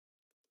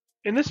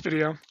In this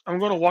video, I'm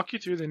going to walk you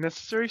through the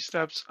necessary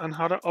steps on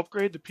how to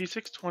upgrade the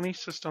P620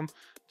 system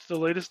to the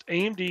latest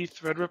AMD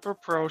Threadripper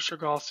Pro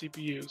Chagall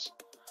CPUs.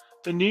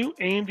 The new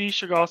AMD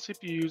Chagall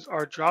CPUs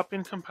are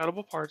drop-in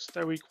compatible parts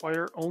that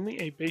require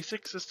only a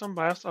basic system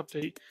BIOS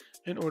update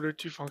in order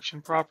to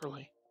function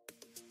properly.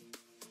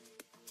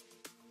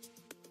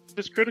 It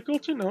is critical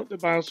to note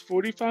that BIOS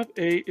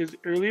 45A is the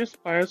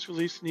earliest BIOS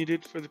release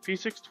needed for the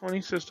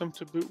P620 system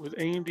to boot with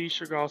AMD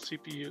Chagall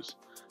CPUs.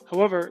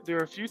 However, there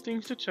are a few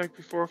things to check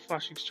before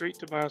flashing straight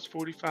to BIOS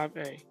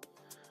 45A.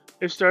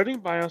 If starting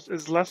BIOS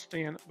is less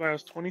than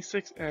BIOS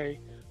 26A,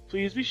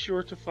 please be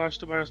sure to flash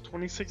to BIOS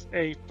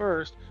 26A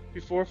first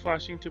before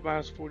flashing to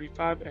BIOS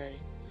 45A.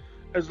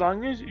 As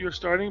long as your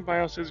starting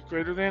BIOS is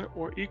greater than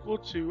or equal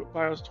to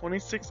BIOS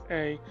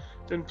 26A,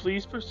 then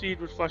please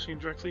proceed with flashing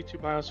directly to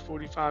BIOS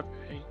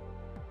 45A.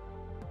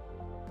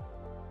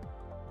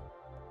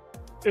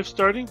 If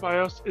starting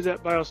BIOS is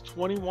at BIOS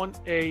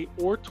 21A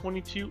or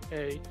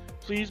 22A,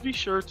 please be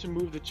sure to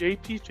move the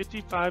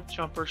JP55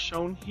 jumper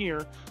shown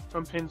here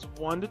from pins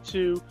 1 to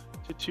 2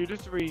 to 2 to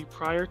 3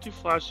 prior to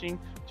flashing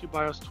to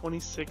BIOS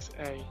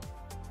 26A.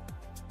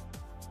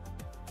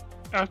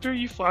 After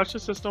you flash the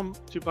system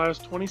to BIOS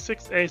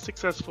 26A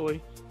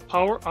successfully,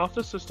 power off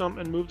the system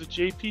and move the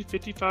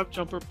JP55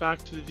 jumper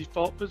back to the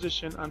default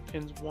position on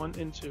pins 1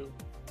 and 2.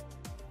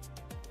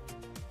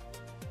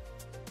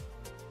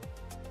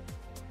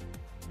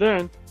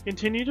 Then,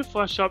 continue to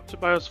flash up to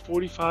BIOS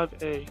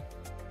 45A.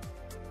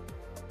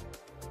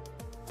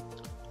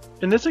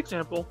 In this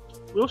example,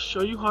 we'll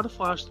show you how to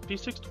flash the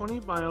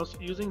P620 BIOS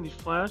using the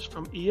flash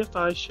from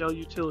EFI shell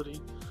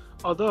utility,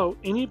 although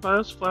any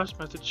BIOS flash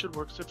method should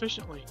work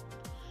sufficiently.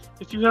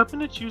 If you happen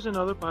to choose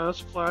another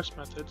BIOS flash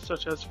method,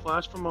 such as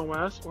flash from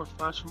OS or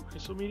flash from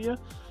ISOmedia,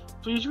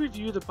 please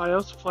review the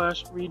BIOS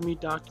flash README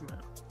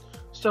document.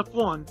 Step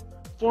 1.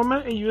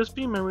 Format a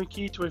USB memory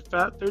key to a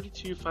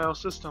FAT32 file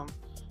system.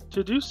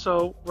 To do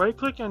so,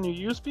 right-click on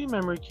your USB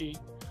memory key,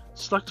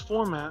 select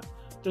Format,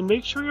 then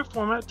make sure your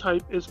format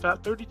type is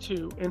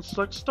FAT32 and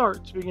select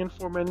Start to begin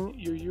formatting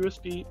your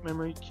USB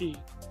memory key.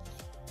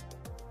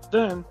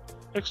 Then,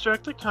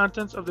 extract the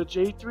contents of the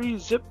J3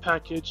 zip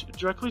package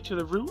directly to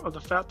the root of the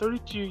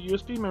FAT32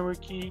 USB memory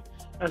key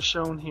as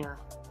shown here.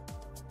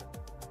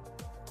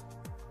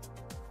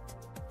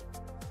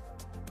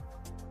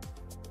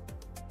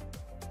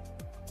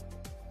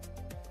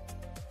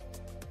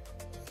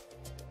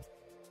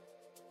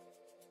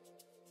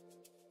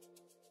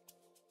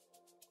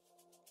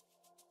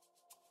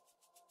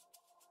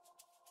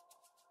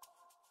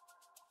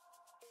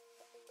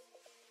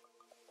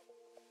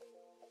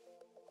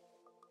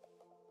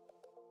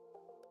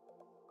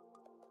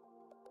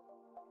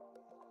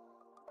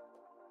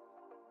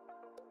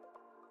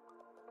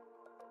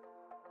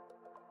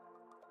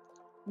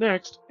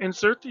 Next,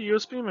 insert the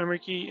USB memory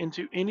key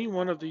into any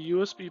one of the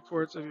USB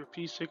ports of your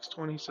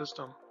P620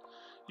 system.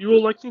 You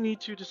will likely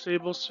need to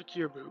disable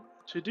Secure Boot.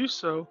 To do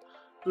so,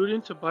 boot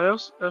into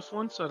BIOS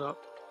F1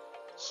 Setup,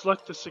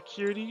 select the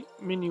Security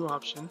menu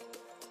option,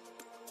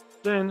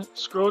 then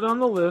scroll down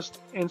the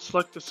list and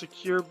select the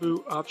Secure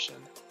Boot option.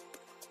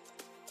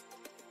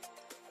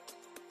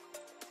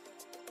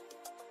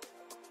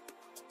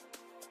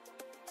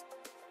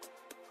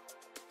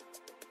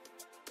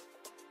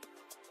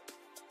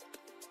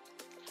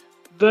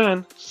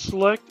 Then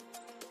select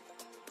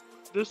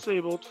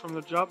Disabled from the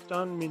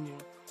drop-down menu.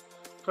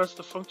 Press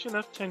the Function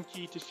F10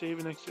 key to save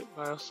and exit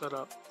BIOS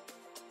setup.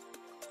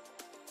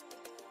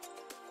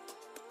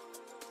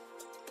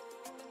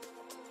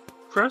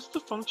 Press the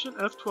Function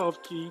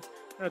F12 key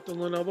at the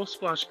Lenovo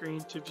splash screen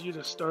to view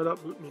the Startup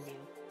Boot menu.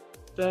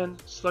 Then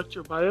select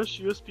your BIOS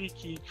USB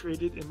key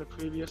created in the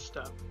previous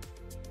step.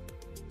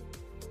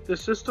 The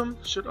system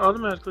should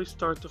automatically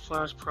start the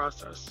flash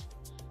process.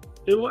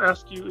 It will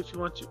ask you if you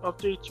want to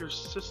update your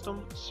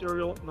system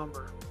serial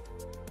number.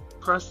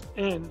 Press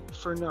N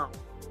for no.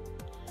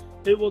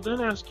 It will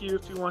then ask you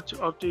if you want to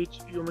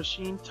update your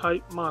machine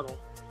type model.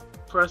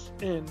 Press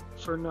N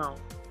for no.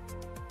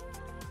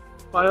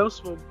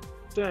 BIOS will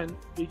then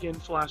begin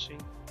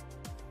flashing.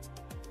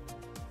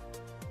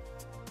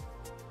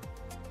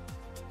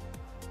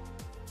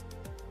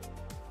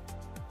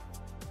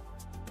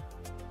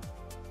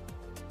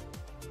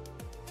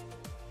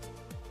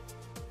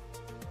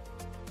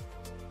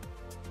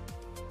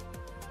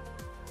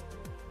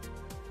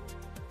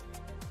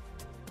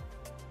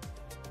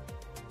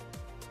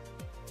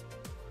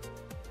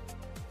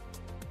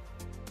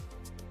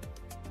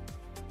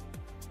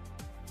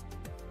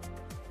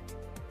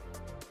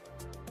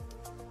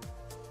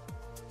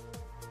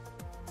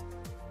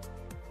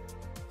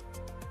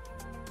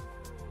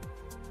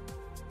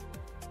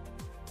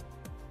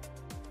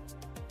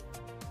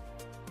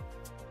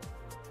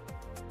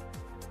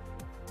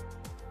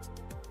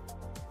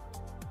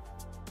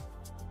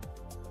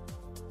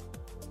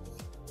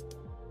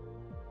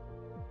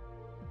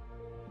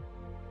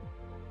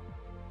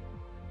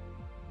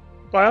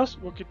 BIOS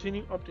will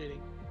continue updating.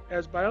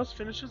 As BIOS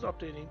finishes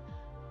updating,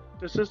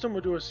 the system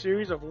will do a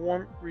series of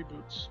warm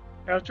reboots.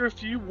 After a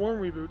few warm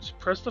reboots,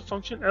 press the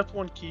function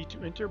F1 key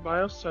to enter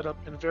BIOS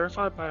setup and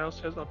verify BIOS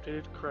has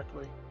updated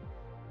correctly.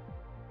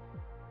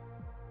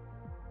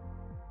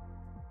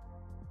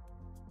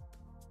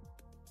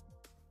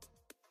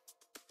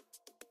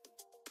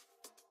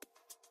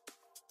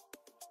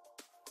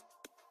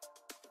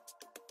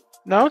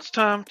 Now it's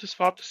time to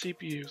swap the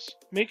CPUs.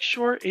 Make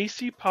sure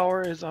AC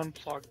power is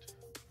unplugged.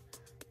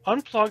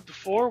 Unplug the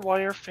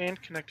 4-wire fan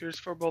connectors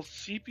for both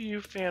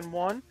CPU fan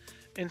 1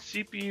 and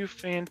CPU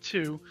fan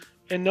 2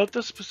 and note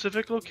the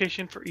specific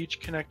location for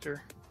each connector.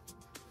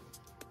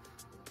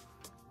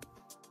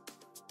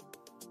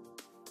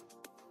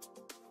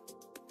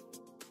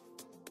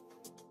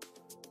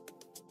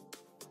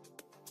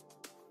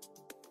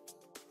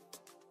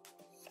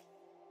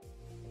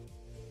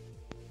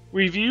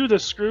 Review the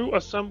screw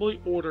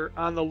assembly order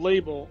on the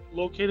label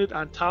located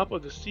on top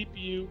of the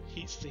CPU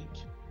heatsink.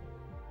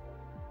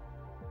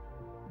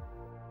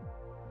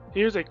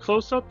 Here's a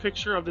close-up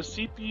picture of the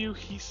CPU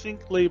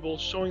heatsink label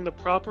showing the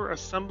proper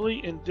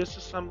assembly and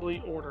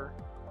disassembly order.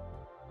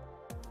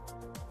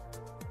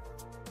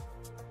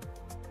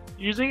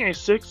 Using a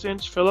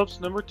 6-inch Phillips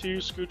No. 2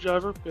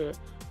 screwdriver bit,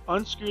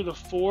 unscrew the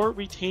 4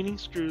 retaining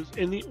screws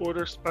in the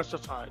order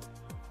specified: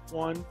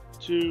 1,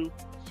 2,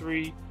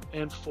 3,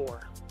 and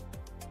 4.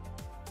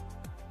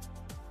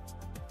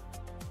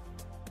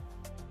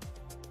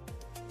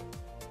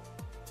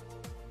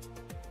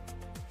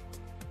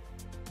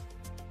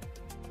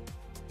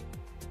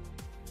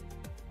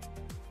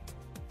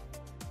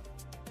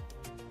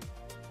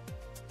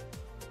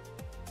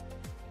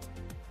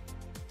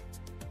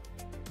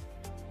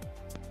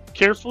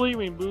 Carefully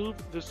remove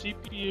the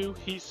CPU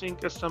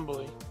heatsink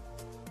assembly.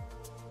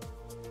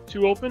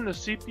 To open the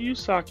CPU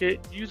socket,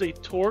 use a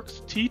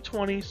Torx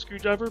T20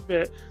 screwdriver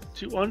bit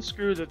to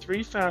unscrew the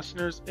 3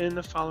 fasteners in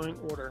the following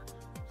order: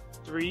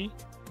 3,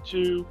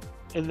 2,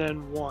 and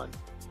then 1.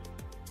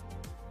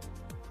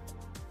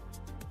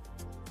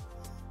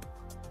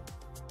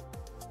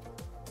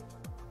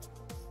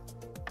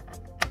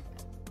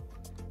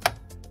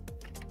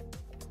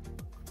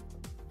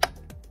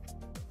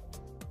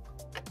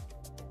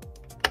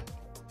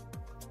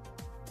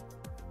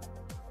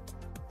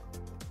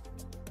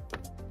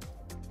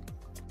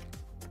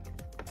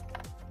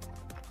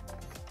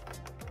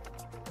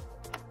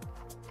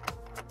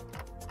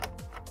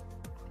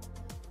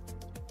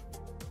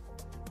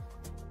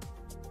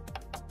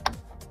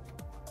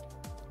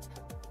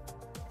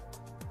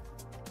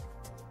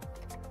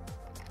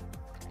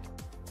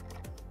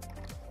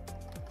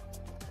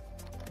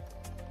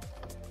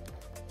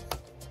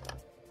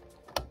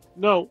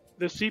 Note,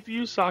 the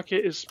CPU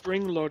socket is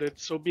spring-loaded,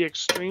 so be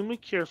extremely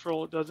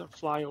careful it doesn't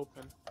fly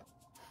open.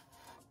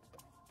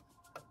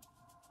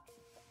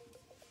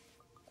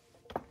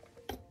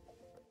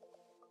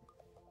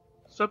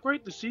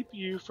 Separate the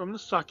CPU from the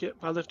socket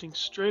by lifting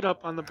straight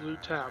up on the blue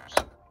tabs.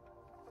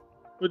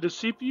 With the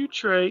CPU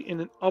tray in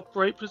an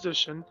upright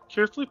position,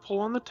 carefully pull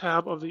on the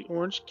tab of the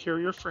orange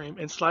carrier frame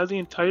and slide the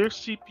entire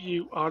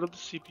CPU out of the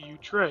CPU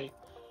tray.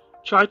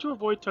 Try to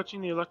avoid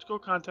touching the electrical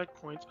contact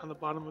points on the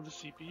bottom of the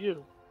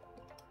CPU.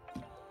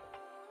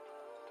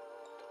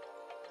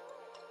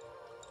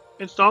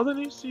 Install the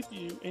new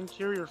CPU and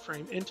carrier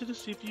frame into the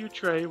CPU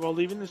tray while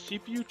leaving the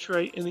CPU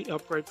tray in the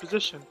upright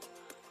position.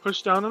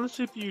 Push down on the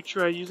CPU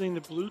tray using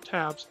the blue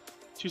tabs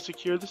to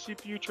secure the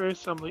CPU tray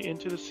assembly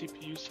into the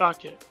CPU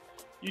socket.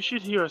 You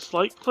should hear a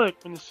slight click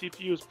when the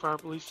CPU is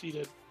properly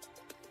seated.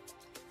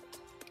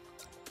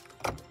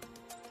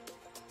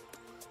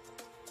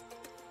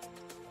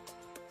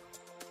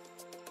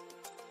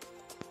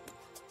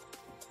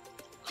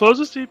 Close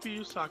the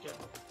CPU socket.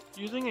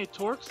 Using a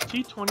Torx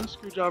T20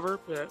 screwdriver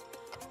bit,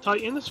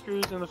 tighten the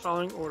screws in the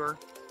following order: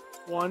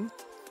 1,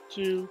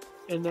 2,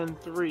 and then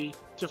 3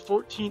 to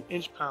 14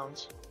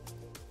 inch-pounds.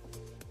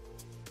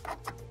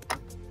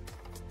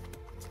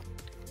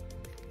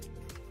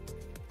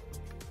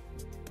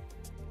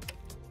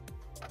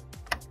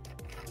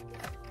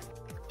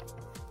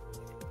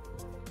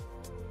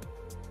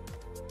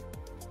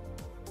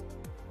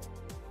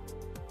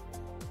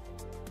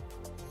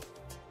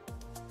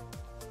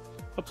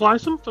 Apply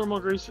some thermal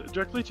grease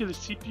directly to the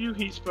CPU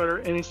heat spreader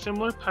in a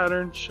similar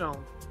pattern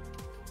shown.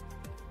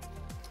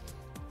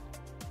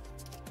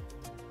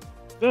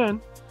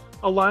 Then,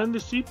 align the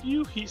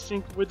CPU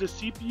heatsink with the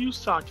CPU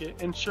socket,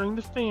 ensuring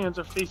the fans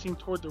are facing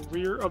toward the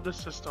rear of the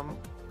system.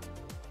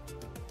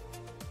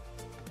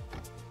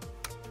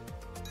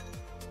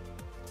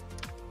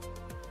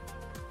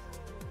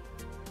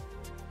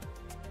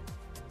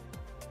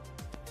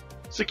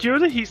 Secure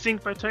the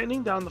heatsink by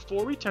tightening down the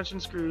 4 retention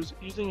screws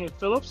using a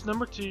Phillips No.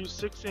 2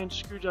 6-inch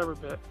screwdriver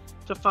bit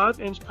to 5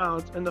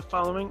 inch-pounds in the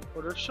following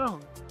order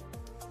shown.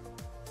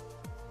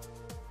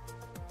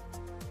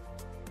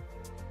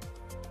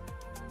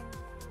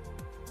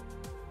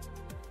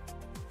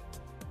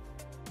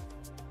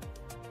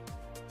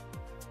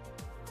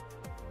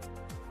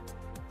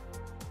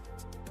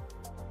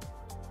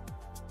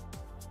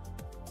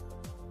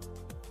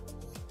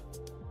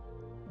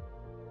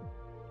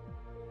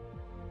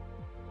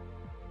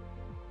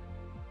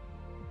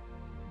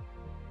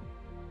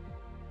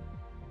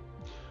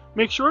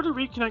 Make sure to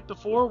reconnect the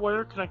 4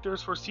 wire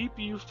connectors for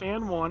CPU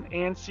fan 1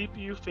 and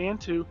CPU fan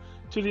 2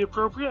 to the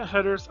appropriate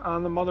headers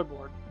on the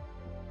motherboard.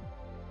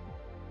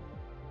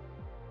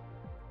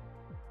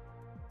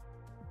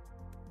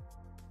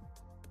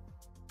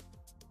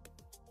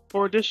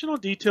 For additional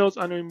details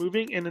on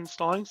removing and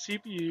installing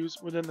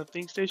CPUs within the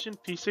ThinkStation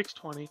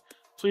P620,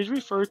 please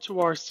refer to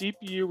our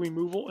CPU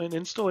removal and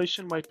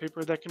installation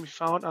whitepaper that can be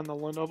found on the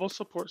Lenovo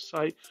support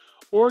site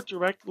or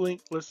direct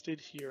link listed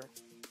here.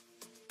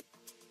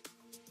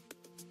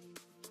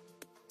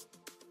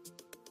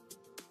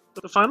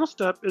 The final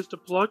step is to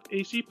plug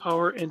AC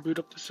power and boot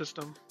up the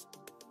system.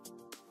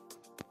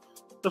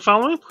 The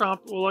following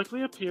prompt will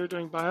likely appear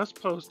during BIOS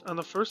post on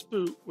the first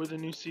boot with a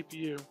new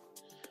CPU.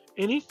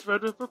 Any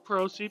Threadripper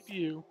Pro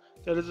CPU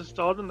that is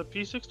installed in the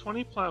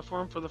P620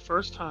 platform for the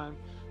first time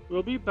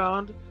will be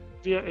bound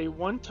via a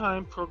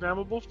one-time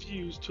programmable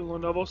fuse to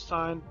Lenovo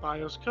signed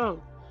BIOS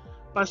code.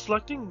 By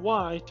selecting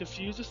Y to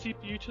fuse the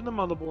CPU to the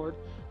motherboard,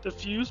 the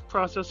fuse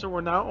processor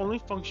will now only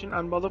function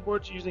on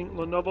motherboards using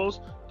Lenovo's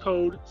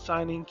code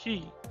signing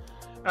key.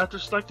 After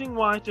selecting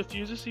Y to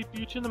fuse the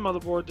CPU to the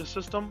motherboard, the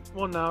system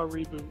will now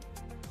reboot.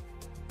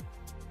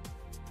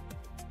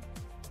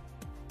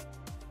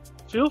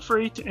 Feel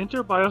free to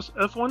enter BIOS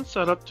F1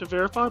 setup to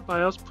verify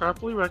BIOS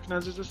properly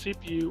recognizes the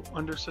CPU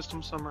under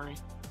System Summary.